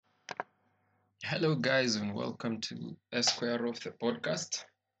Hello, guys, and welcome to Esquire of the podcast.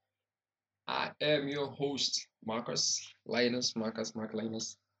 I am your host, Mark Linus.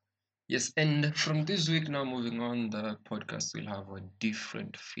 Yes, and from this week now, moving on, the podcast will have a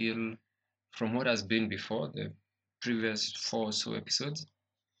different feel from what has been before the previous four or so episodes.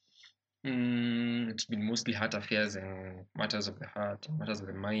 It's been mostly heart affairs and matters of the heart, matters of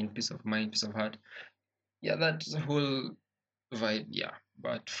the mind, peace of heart. Yeah, that's the whole vibe. Yeah,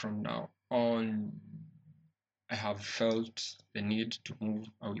 but from now on, I have felt the need to move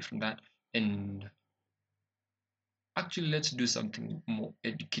away from that and actually let's do something more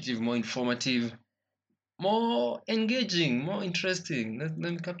educative, more informative, more engaging, more interesting. Let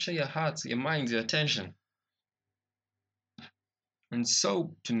me capture your hearts, your minds, your attention. And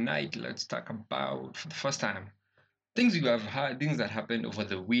so tonight, let's talk about, for the first time, things you have had, things that happened over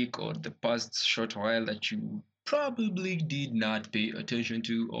the week or the past short while that you probably did not pay attention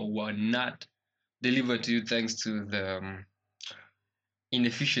to or were not delivered to you thanks to the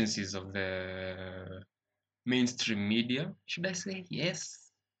inefficiencies of the mainstream media. Should I say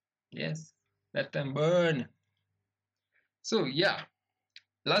yes? Yes. Let them burn. So yeah,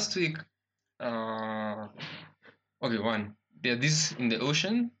 last week, uh, okay, one. There this in the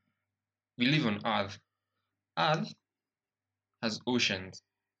ocean. We live on Earth. Earth has oceans,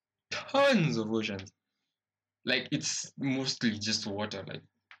 tons of oceans. Like it's mostly just water. Like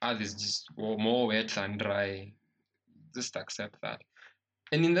Earth is just more wet than dry. Just accept that.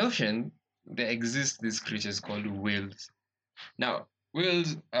 And in the ocean, there exist these creatures called whales. Now,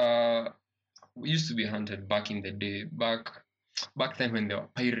 whales used to be hunted back in the day, back then when there were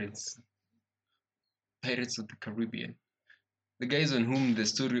pirates of the Caribbean. The guys on whom the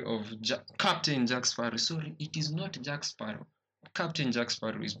story of Captain Jack Sparrow. Sorry, it is not Jack Sparrow. Captain Jack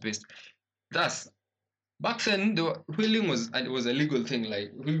Sparrow is based. Thus, back then, whaling was a legal thing.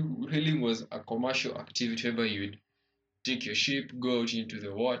 Like whaling was a commercial activity whereby you'd take your ship, go out into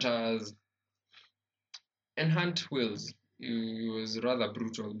the waters, and hunt whales. It was rather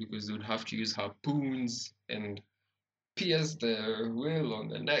brutal because they would have to use harpoons and pierce the whale on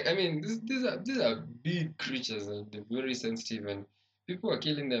the neck. I mean, these are big creatures and they're very sensitive, and people are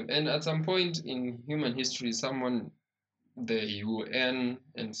killing them. And at some point in human history, the UN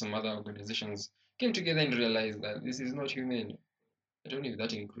and some other organizations came together and realized that this is not humane. I don't know if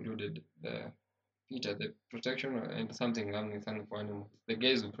that included the PETA, the protection and something for animals. The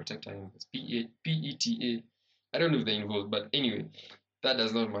guys who protect animals, PETA. I don't know if they're involved, but anyway, that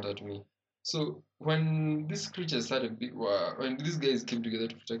does not matter to me. So when these creatures started, when these guys came together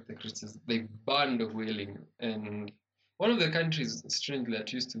to protect the creatures, they banned whaling. And one of the countries, strangely,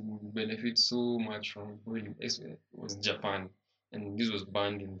 that used to benefit so much from whaling was Japan, and this was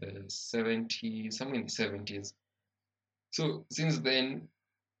banned in the 70s, somewhere in the 70s. So since then,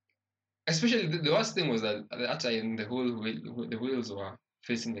 especially the worst thing was that at that time the whales were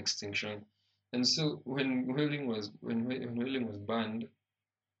facing extinction, and so when whaling was banned,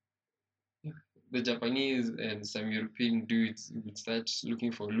 the Japanese and some European dudes would start looking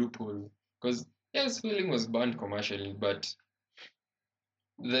for loopholes because yes, whaling was banned commercially, but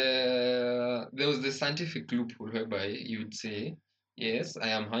there was the scientific loophole whereby you would say, yes, I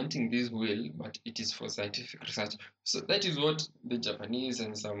am hunting this whale, but it is for scientific research. So that is what the Japanese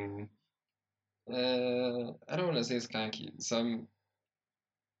and some I don't want to say skanky, some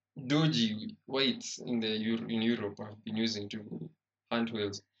dodgy whites in Europe have been using to hunt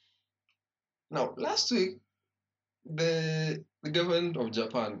whales. Now, last week, the government of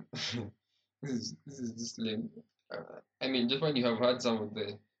Japan, this is just lame. I mean, Japan, you have had some of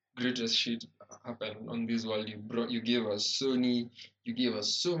the greatest shit happen on this world. You gave us Sony, you gave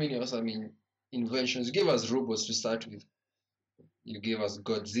us so many awesome inventions. You gave us robots to start with. You gave us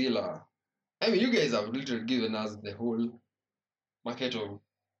Godzilla. I mean, you guys have literally given us the whole market of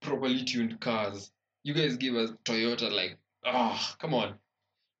properly tuned cars. You guys give us Toyota, like, come on.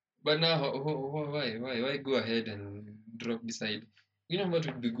 But now, why go ahead and drop beside? You know what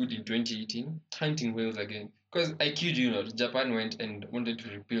would be good in 2018? Hunting whales again. Because I kid you not, Japan went and wanted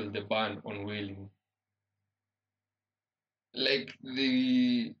to repeal the ban on whaling. Like,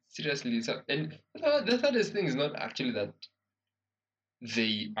 seriously, and the saddest thing is not actually that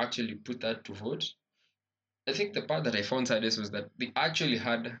they actually put that to vote. I think the part that I found saddest was that they actually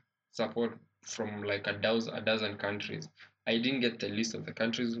had support from like a dozen countries. I didn't get the list of the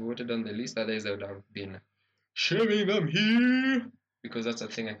countries who voted on the list, otherwise I would have been shaming them here because that's a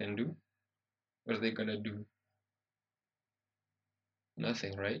thing I can do. What are they gonna do?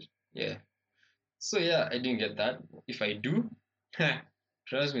 Nothing, right? Yeah. So yeah, I didn't get that. If I do,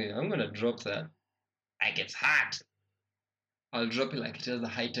 trust me, I'm gonna drop that. Like it's hot. I'll drop it like it has a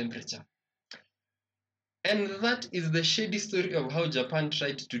high temperature. And that is the shady story of how Japan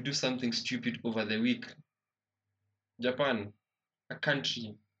tried to do something stupid over the week. Japan, a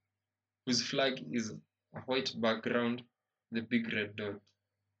country whose flag is a white background, the big red dot.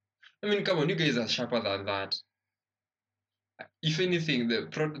 I mean, come on, you guys are sharper than that. If anything,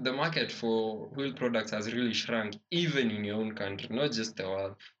 the market for wheel products has really shrunk, even in your own country, not just the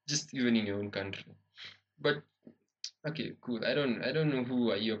world, just even in your own country. But okay, cool. I don't know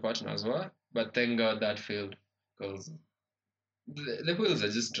who your partners were, but thank God that failed because the whales are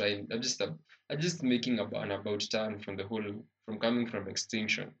just trying. Are just making an about turn from the whole from coming from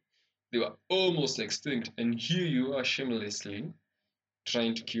extinction. They were almost extinct, and here you are shamelessly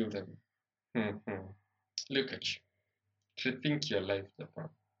trying to kill them. Look at you. Rethink your life, Japan.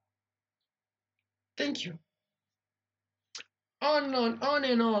 Thank you. On and on, on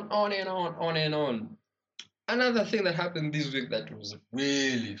and on, on and on. Another thing that happened this week that was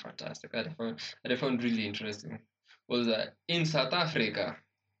really fantastic, that I found really interesting, was that in South Africa,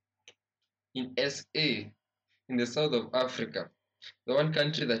 in SA, in the south of Africa, the one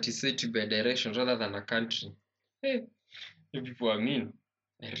country that is said to be a direction rather than a country. Hey, you people are mean.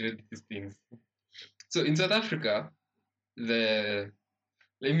 I read these things. So in South Africa, the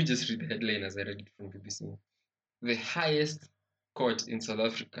let me just read the headline as I read it from BBC. The highest court in South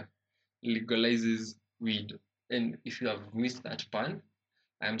Africa legalizes weed. And if you have missed that pun,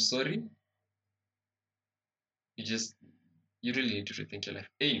 I'm sorry. You just you really need to rethink your life.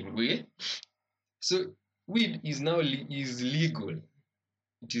 Anyway, so weed is now is legal.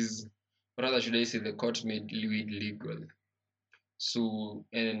 It is rather should I say the court made weed legal. So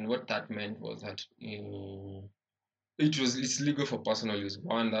and what that meant was that it's legal for personal use.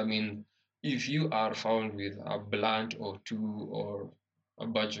 One, I mean, if you are found with a blunt or two or a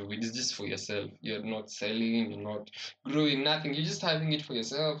bunch of it, it's just for yourself. You're not selling, you're not growing nothing. You're just having it for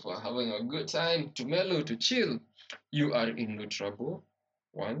yourself or having a good time to mellow, to chill. You are in no trouble.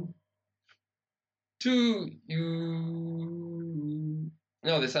 One. Two, you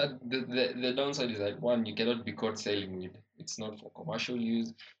no the downside is that one, you cannot be caught selling weed. It's not for commercial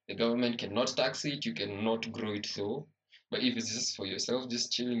use. The government cannot tax it, you cannot grow it so. But if it's just for yourself,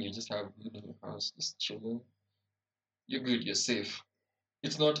 just chilling, you just have weed in your house, just chilling, you're good, you're safe.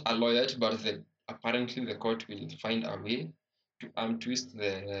 It's not a lawyer, but apparently the court will find a way to twist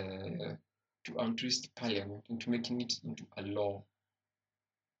parliament into making it into a law.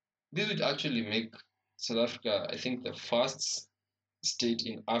 This would actually make South Africa, I think, the first state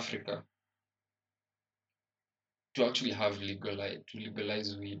in Africa to actually have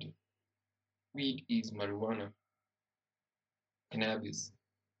legalize weed. Weed is marijuana, cannabis.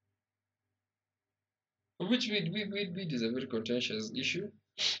 Which weed is a very contentious issue.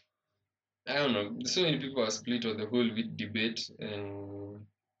 I don't know. So many people are split on the whole weed debate, and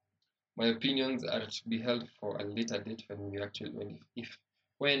my opinions are to be held for a later date when we actually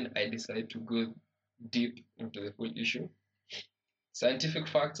when I decide to go deep into the whole issue. Scientific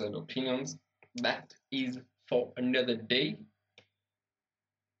facts and opinions, that is for another day.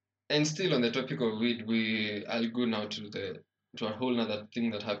 And still on the topic of weed, I'll go now to a whole other thing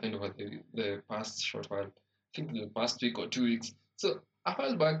that happened over the past short while. I think the past week or 2 weeks. So a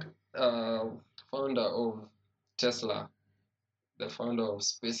while back, founder of Tesla, the founder of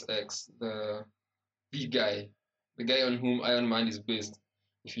SpaceX, the big guy, the guy on whom Iron Man is based,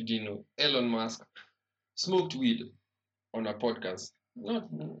 if you didn't know, Elon Musk, smoked weed on a podcast. Not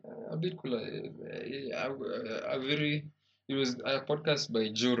a bit cooler, a very. It was a podcast by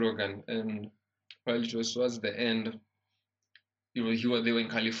Joe Rogan, and while it was towards the end, they were in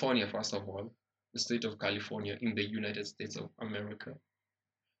California first of all, the state of California in the United States of America.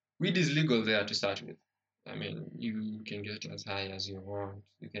 Weed is legal there to start with. I mean, you can get as high as you want.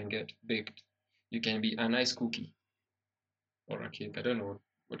 You can get baked. You can be a nice cookie or a cake. I don't know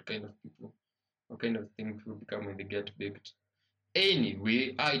what kind of people, what kind of thing people become when they get baked.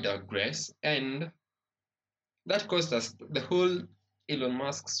 Anyway, I digress. And that caused us the whole Elon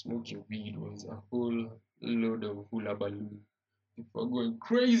Musk smoking weed was a whole load of hula baloo. People are going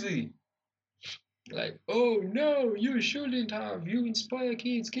crazy. Like, oh no, you shouldn't have. You inspire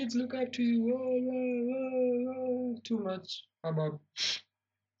kids. Kids look up to you. Too much about.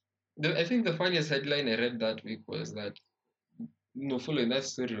 I think the funniest headline I read that week was that no, following that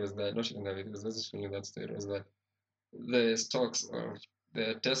story was that not even that it was just following that story was that the stocks of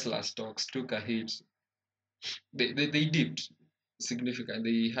the Tesla stocks took a hit. They dipped significant.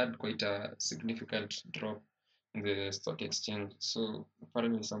 They had quite a significant drop in the stock exchange. So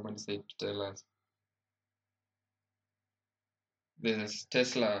apparently somebody said to tell us the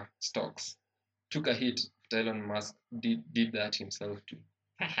Tesla stocks took a hit. Elon Musk did that himself too.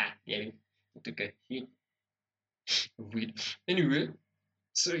 Yeah, he took a hit. of weed. Anyway,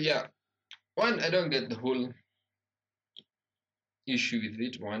 so yeah, one, I don't get the whole issue with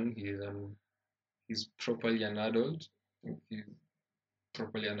it. One, he's properly an adult. He's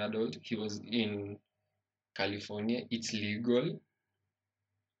properly an adult. He was in California. It's legal.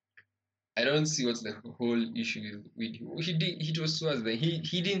 I don't see what's the whole issue with him. He did. He was towards the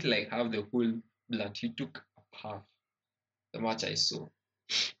he didn't like have the whole blunt. He took half. The much I saw,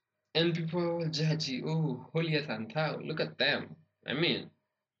 and people will judge you. Oh, holier than thou. Look at them. I mean,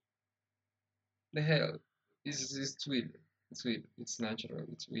 the hell is weed. It's weed. It's natural.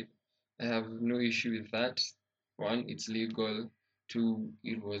 It's weed. I have no issue with that. One, it's legal. Two,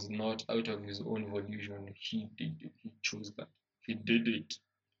 it was not out of his own volition. He did it. He chose that. He did it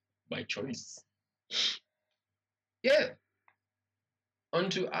by choice. Yeah. On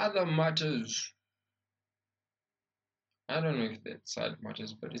to other matters. I don't know if that's sad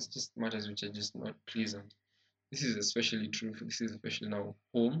matters, but it's just matters which are just not pleasant. This is especially true. This is especially now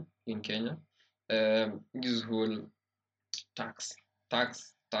home in Kenya. This whole tax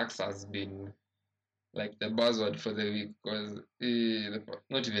has been like the buzzword for the week because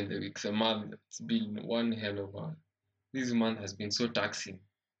not even the week, the month. It's been one hell of a. This month has been so taxing.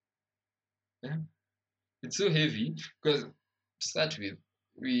 Yeah? It's so heavy because to start with,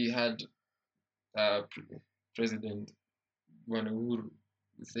 we had President Wanahuru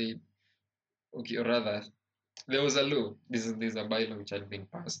said, okay, or rather, there was a law. There's a bylaw which had been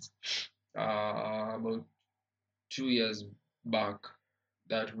passed about 2 years back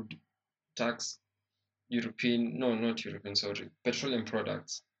that would tax European, no, not European, sorry, petroleum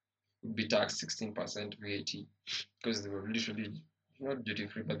products would be taxed 16% VAT because they were literally not duty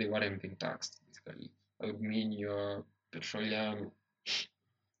free, but they weren't being taxed basically. That would mean your petroleum,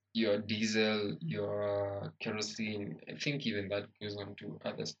 your diesel, your kerosene. I think even that goes on to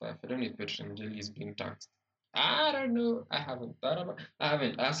other stuff. I don't know if petroleum really is being taxed. I don't know. I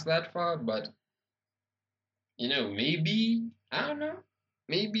haven't asked that far, but maybe I don't know.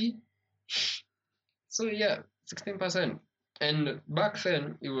 Maybe. So yeah, 16%. And back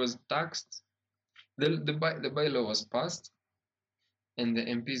then it was taxed. The bylaw was passed, and the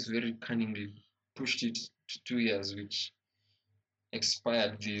MPs very cunningly pushed it to 2 years, which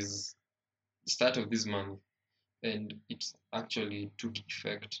expired this start of this month, and it actually took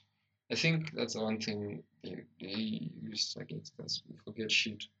effect. I think that's the one thing they used against us. We forget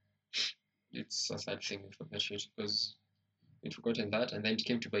shit. It's a sad thing we forget shit because we'd forgotten that, and then it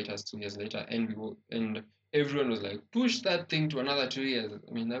came to bite us 2 years later, and and everyone was like, push that thing to another 2 years.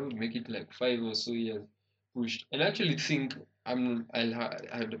 I mean, that would make it like 5 or so years pushed. And I actually think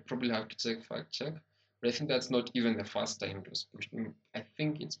I'd probably have to fact check, but I think that's not even the first time it was pushed. I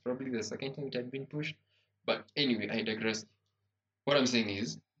think it's probably the second time it had been pushed. But anyway, I digress. What I'm saying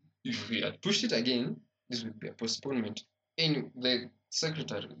is, if we had pushed it again, this would be a postponement. And the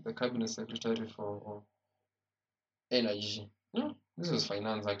cabinet secretary for energy. No, this was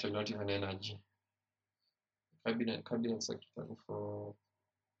finance actually, not even energy. Cabinet secretary for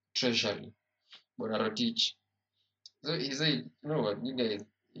treasury, Bonarotich. So he said, you know what, you guys,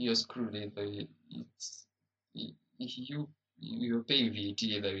 you're screwed either. It's you're paying VAT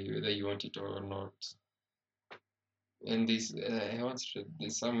either whether you want it or not. And this, I once read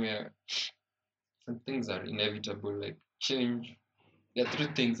this somewhere. Some things are inevitable, like change. There are three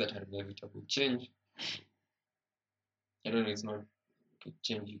things that are inevitable. Change. I don't know. It's not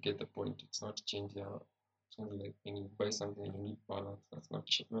change. You get the point. It's not change. Change like when you buy something and you need balance. That's not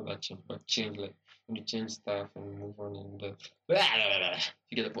that change, but change like when you change stuff and move on and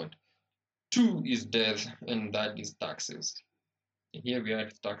you get the point. Two is death, and that is taxes. And here we are,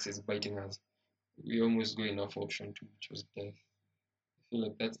 taxes biting us. We almost go enough option two, which was death. I feel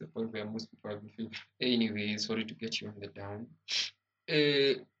like that's the point where most people have feel. Anyway, sorry to get you on the down.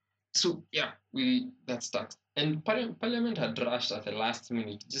 So yeah, we that's tax. And Parliament had rushed at the last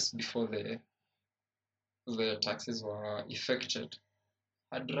minute, just before the taxes were effected.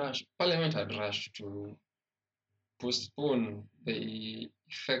 Parliament had rushed to postpone the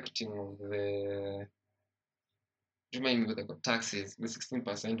effecting of the remind me what they got taxes, the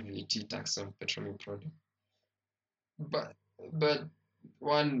 16% VAT tax on petroleum products. But but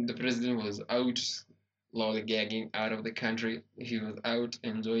one, the president was out lollygagging out of the country. He was out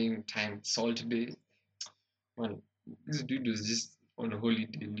enjoying time at Salt Bay. Man, this dude was just on a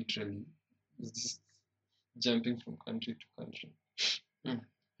holiday, literally. He was just jumping from country to country. Mm,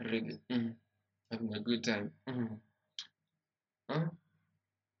 really, having a good time. Huh?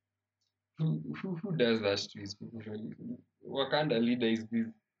 Who does that to his people? Really? What kind of leader is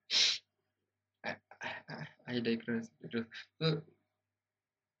this? I digress. So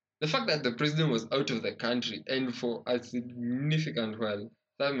The fact that the president was out of the country and for a significant while,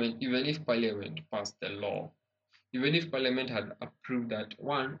 that meant even if parliament passed the law, even if parliament had approved that,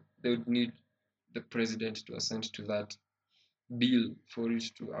 one, they would need the president to assent to that bill for it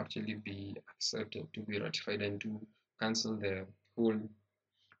to actually be accepted, to be ratified, and to cancel the whole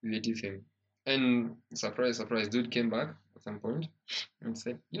VAT thing. And surprise, surprise, dude came back at some point and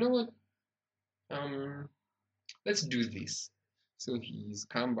said, you know what? Um, let's do this. So he's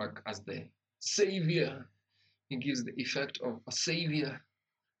come back as the savior. He gives the effect of a savior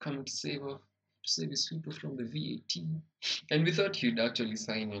coming to save his people from the VAT. And we thought he'd actually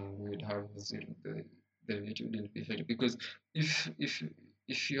sign and we would have the VAT wouldn't be affected because if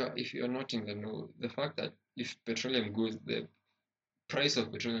you're not in the know, the fact that if petroleum goes, the price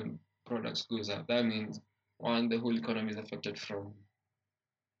of petroleum products goes up, that means one, the whole economy is affected from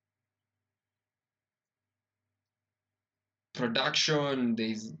production.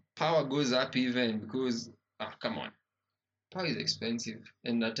 There's power goes up even because come on, power is expensive,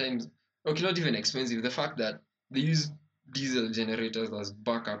 and at times, okay, not even expensive. The fact that they use diesel generators as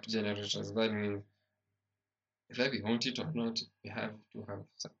backup generators, that means whether we want it or not, we have to have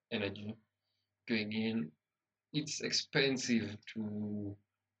some energy going in. It's expensive to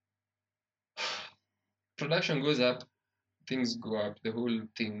production goes up, things go up, the whole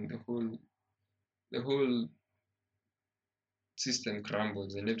thing, the whole system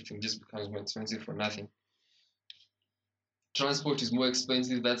crumbles and everything just becomes more expensive for nothing. Transport is more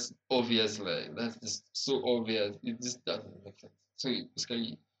expensive, that's obvious, like that's just so obvious. It just doesn't make sense. So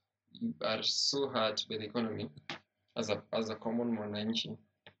basically you are so hurt by the economy as a common mwananchi.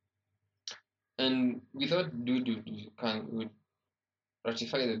 And we thought would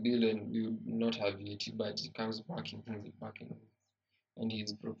ratify the bill and we would not have it, but he comes back, he brings it back in. And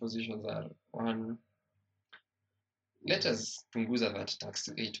his propositions are one, let us punguza that tax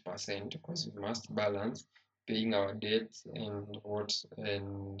to 8% because we must balance paying our debts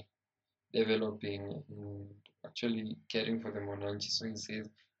and developing and actually caring for the monarchy. So he says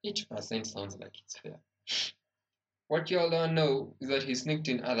 8% sounds like it's fair. What you all don't know is that he sneaked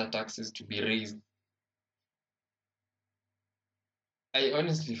in other taxes to be raised. I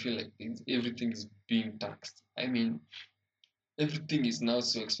honestly feel like everything is being taxed. I mean, everything is now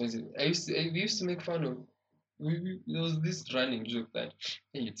so expensive. We used to make fun of. There was this running joke that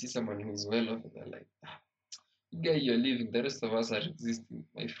hey, you see someone who's well off, they're like, guy, you're living. The rest of us are existing,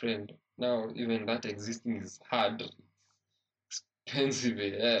 my friend. Now even that existing is hard, expensive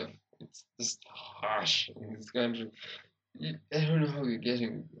AF. It's just harsh in this country. I don't know how we're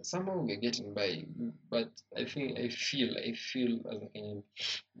getting. Somehow we're getting by, but I feel as a Kenyan,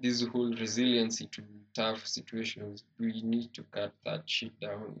 this whole resiliency to tough situations. We need to cut that shit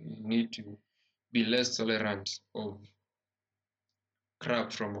down. We need to be less tolerant of crap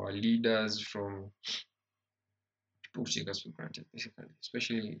from our leaders, from people who take us for granted, basically,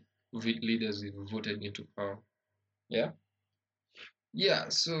 especially leaders we've voted into power. Yeah, yeah.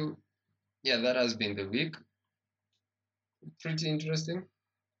 So yeah, that has been the week. Pretty interesting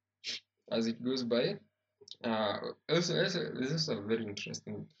as it goes by. Also, this is a very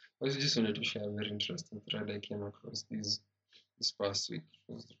interesting. I also just wanted to share a very interesting thread I came across this past week.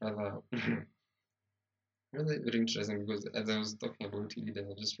 It was rather rather very interesting because as I was talking about leaders,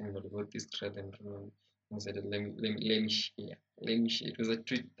 I just remembered about this thread and said, let me share. Let me share. It was a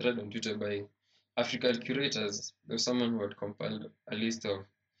thread on Twitter by African curators. There was someone who had compiled a list of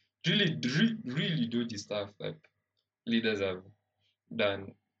really dodgy stuff that leaders have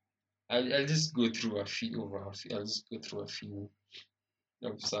done. I'll just go through a few of our, I'll just go through a few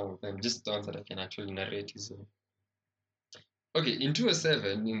of some of them, just the ones that I can actually narrate easily. Okay, in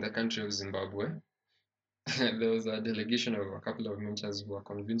 2007, in the country of Zimbabwe, there was a delegation of a couple of mentors who were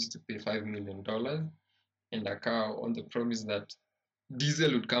convinced to pay $5 million and a cow on the promise that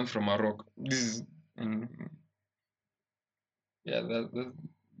diesel would come from a rock. This is, mm, yeah,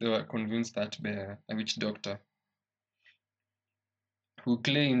 they were convinced that by a witch doctor who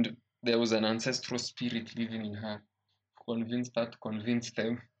claimed there was an ancestral spirit living in her, convinced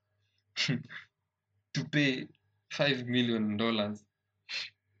them to pay $5 million. $5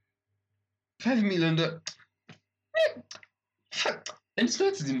 million. And it's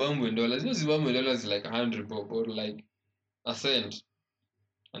not Zimbabwean dollars. You know, Zimbabwean dollars is like 100 bob or like a cent,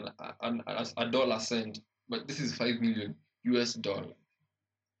 a dollar cent. But this is 5 million US dollar,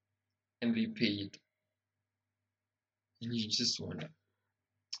 and they paid. And you just wonder,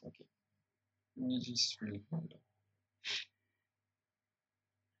 okay, you just really wonder.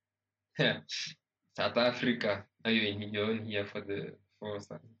 Yeah, South Africa. Are you you're in here for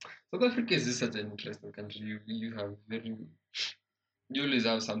South Africa is just such an interesting country. You have very you always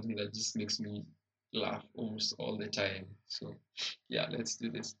have something that just makes me laugh almost all the time. So yeah, let's do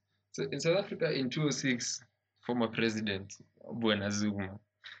this. So in South Africa in 2006, former president Bwana Zuma,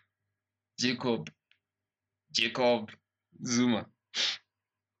 Jacob Jacob Zuma,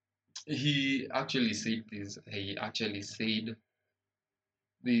 he actually said this. He actually said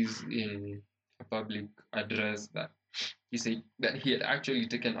this in a public address that he said that he had actually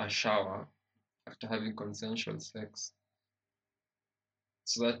taken a shower after having consensual sex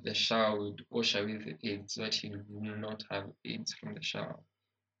so that the shower would wash away the AIDS, so that he would not have AIDS from the shower.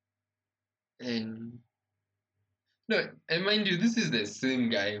 And no, and mind you, this is the same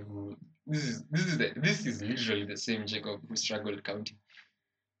guy who this is literally the same Jacob who struggled counting.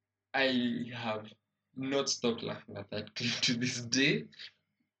 I have not stopped laughing at that clip to this day.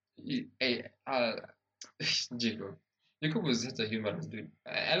 I, Jacob. Jacob was such a humorous dude.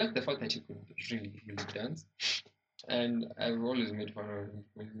 I like the fact that he could really dance. And I've always made fun of him.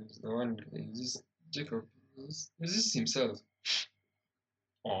 He was the one guy, he's just Jacob. He's just himself.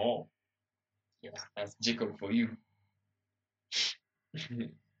 Oh, yeah, that's Jacob for you.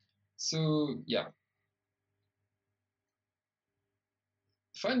 So yeah,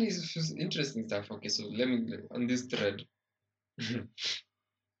 funny is interesting stuff. Okay, so let me on this thread.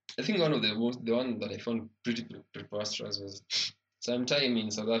 I think one of the one that I found pretty preposterous was sometime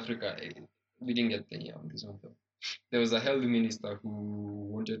in South Africa. We didn't get this one though. There was a health minister who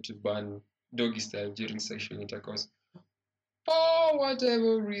wanted to ban doggy style during sexual intercourse for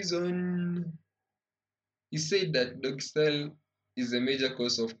whatever reason. He said that doggy style is a major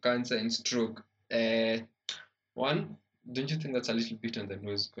cause of cancer and stroke. One, don't you think that's a little bit on the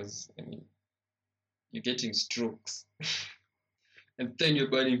nose? Because I mean, you're getting strokes, and then you're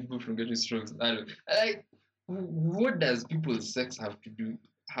banning people from getting strokes. I don't. Like, what does people's sex have to do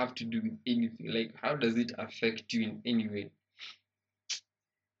with anything? Like, how does it affect you in any way?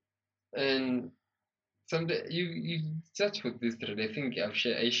 And someday you search for this thread. I think I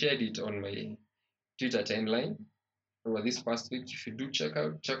shared it on my Twitter timeline over this past week. If you do check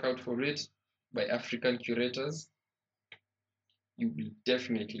out for it by African curators. You will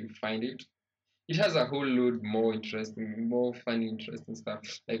definitely find it. It has a whole load more interesting, more funny, interesting stuff.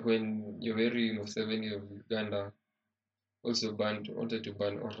 Like when Yoweri Museveni of Uganda also wanted to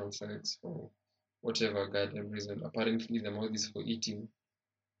ban oral sex for whatever goddamn reason. Apparently, the mouth is for eating.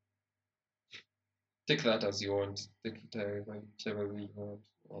 Take that as you want. Take it whichever way you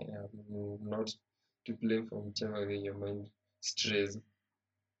want. Not to blame for whichever way your mind strays.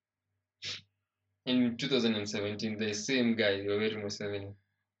 In 2017, the same guy, Yoweri Museveni,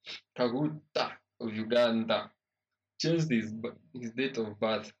 Kaguta of Uganda, changed his date of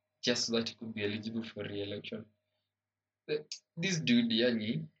birth just so that he could be eligible for re-election. This dude,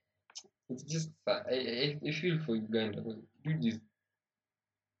 Yani, it's just I feel for Uganda. Dude is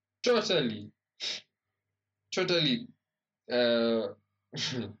totally, totally uh,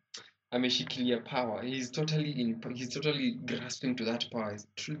 ameshikilia power. He's totally grasping to that power. He's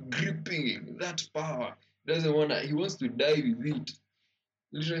gripping that power. He wants to die with it.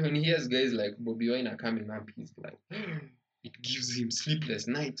 Literally, when he hears guys like Bobby Wine coming up, he's like, it gives him sleepless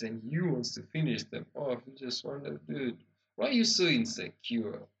nights and he wants to finish them off. He just wonders, dude, why are you so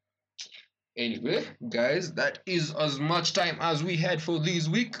insecure? Anyway, guys, that is as much time as we had for this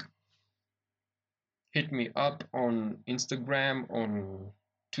week. Hit me up on Instagram, on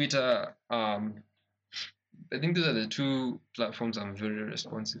Twitter. I think those are the two platforms I'm very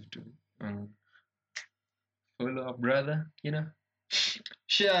responsive to. And follow up, brother,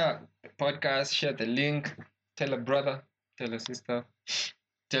 Share the podcast, share the link, tell a brother, tell a sister,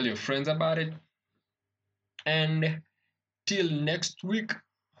 tell your friends about it. And till next week,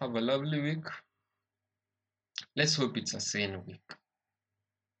 have a lovely week. Let's hope it's a sane week.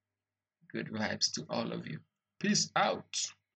 Good vibes to all of you. Peace out.